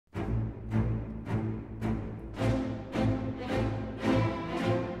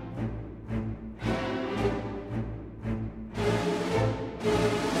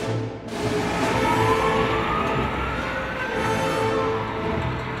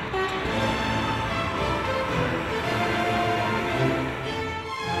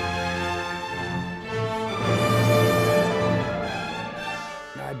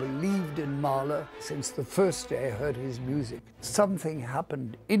since the first day I heard his music. Something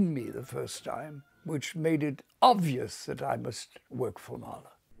happened in me the first time which made it obvious that I must work for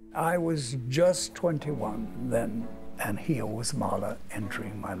Mahler. I was just 21 then, and here was Mahler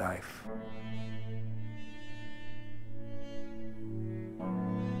entering my life.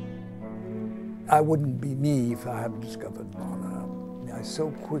 I wouldn't be me if I hadn't discovered Mahler. I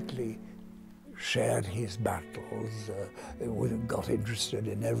so quickly shared his battles, got interested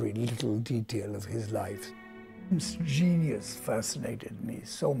in every little detail of his life. His genius fascinated me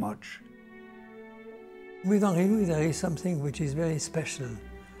so much. With Henry-Louis there is something which is very special,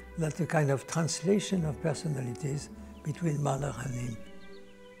 that a kind of translation of personalities between Mahler and him.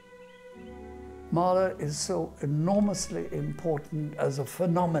 Mahler is so enormously important as a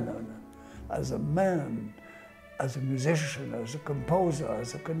phenomenon, as a man, as a musician, as a composer,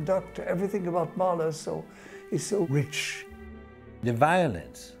 as a conductor. Everything about Mahler is so rich. The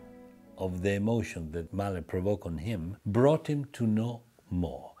violence of the emotion that Mahler provoked on him brought him to know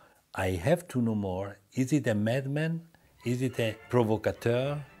more. I have to know more. Is it a madman? Is it a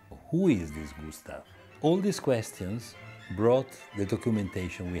provocateur? Who is this Gustav? All these questions brought the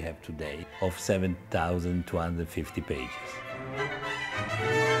documentation we have today of 7,250 pages.